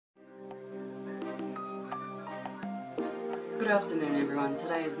Good afternoon everyone,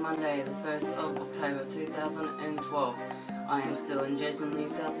 today is Monday the 1st of October 2012. I am still in Jasmine, New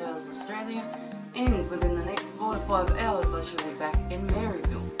South Wales, Australia, and within the next 4 to 5 hours I shall be back in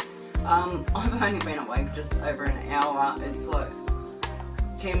Maryville. I've only been awake just over an hour. It's like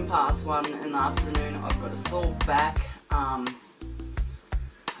 10 past 1 in the afternoon. I've got a sore back,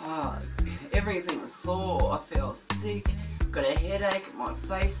 everything is sore, I feel sick, got a headache, my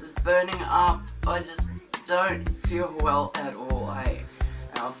face is burning up, I just don't feel well at all, hey.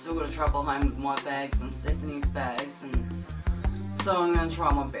 And I've still got to travel home with my bags and Stephanie's bags, and so I'm going to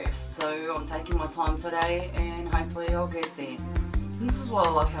try my best. So I'm taking my time today and hopefully I'll get there. And this is why I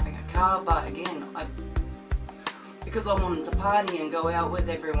like having a car, but again, because I wanted to party and go out with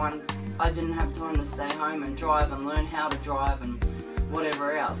everyone, I didn't have time to stay home and drive and learn how to drive and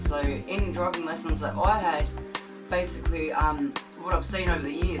whatever else. So any driving lessons that I had, basically what I've seen over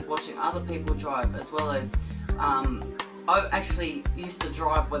the years watching other people drive, as well as I actually used to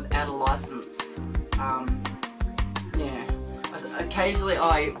drive without a license. Yeah, occasionally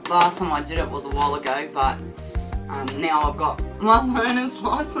last time I did it was a while ago, but now I've got my learner's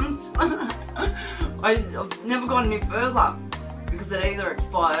license. I've never gone any further because it either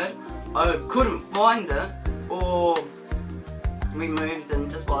expired, I couldn't find it, or we moved, and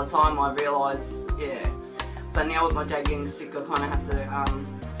just by the time I realised, yeah. But now with my dad getting sick, I kind of have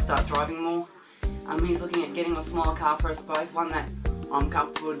to start driving more. He's looking at getting a smaller car for us both, one that I'm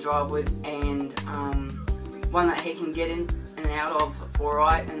comfortable to drive with, and one that he can get in and out of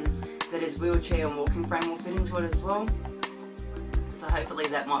alright, and that his wheelchair and walking frame will fit into it as well. So hopefully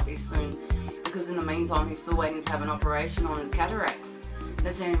that might be soon, because in the meantime he's still waiting to have an operation on his cataracts.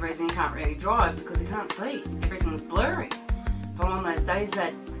 That's the only reason he can't really drive, because he can't see. Everything's blurry. But on those days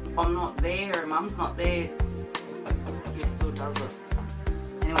that I'm not there and Mum's not there, he still does it.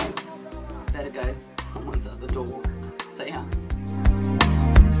 Anyway, better go. Someone's at the door. See ya.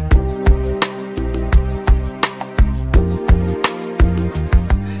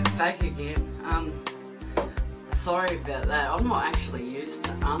 Back again. Sorry about that. I'm not actually used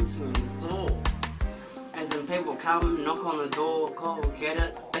to answering the door. As in, people come, knock on the door, call, get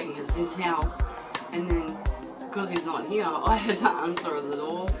it, bang, it's his house, and then because he's not here, I had to answer the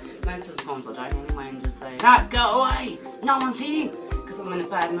door. Most of the times I don't anyway, and just say, no, go away, no one's here, because I'm in a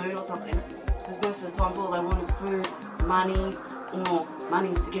bad mood or something. Because most of the times all they want is food, money, or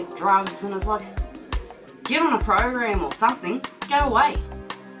money to get drugs, and it's like, get on a program or something, go away.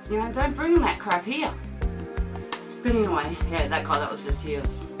 You know, don't bring that crap here. But anyway, yeah, that guy that was just here,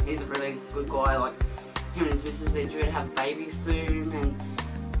 he's a really good guy. Like, him and his missus, they're due to have babies soon, and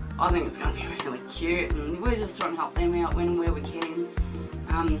I think it's going to be really cute, and we're just trying to help them out where we can.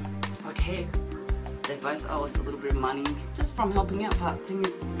 Like here, they both owe us a little bit of money just from helping out, but the thing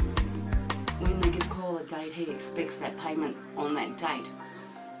is, when they give call a date, he expects that payment on that date.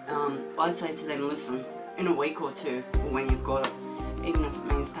 I say to them, listen, in a week or two, or when you've got it, even if it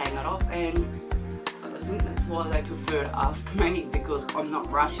means paying it off, and I think that's why they prefer to ask me, because I'm not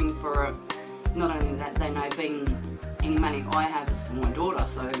rushing for it. Not only that, they know any money I have is for my daughter,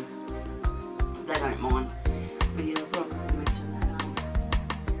 so they don't mind. But yeah, I thought I'd mention that.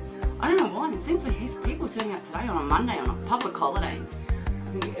 I don't know why, there seems like heaps of people turning up today on a Monday on a public holiday.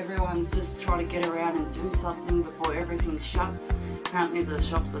 I think everyone's just trying to get around and do something before everything shuts. Apparently the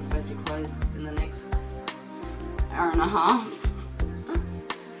shops are supposed to be closed in the next hour and a half.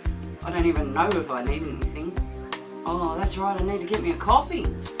 I don't even know if I need anything. Oh, that's right, I need to get me a coffee.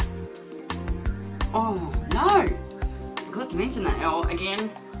 Oh no! Forgot to mention that. Oh,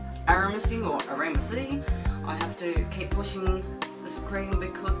 again, Aramising or Aramasi, I have to keep pushing the screen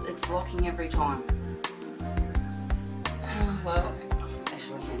because it's locking every time. Well,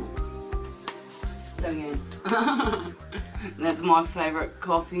 actually, so again, that's my favourite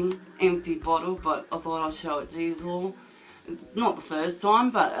coffee, empty bottle, but I thought I'd show it to you all. It's not the first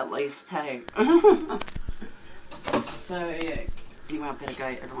time, but at least, hey. So yeah, anyway, I better go,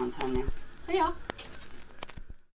 everyone's home now. See ya!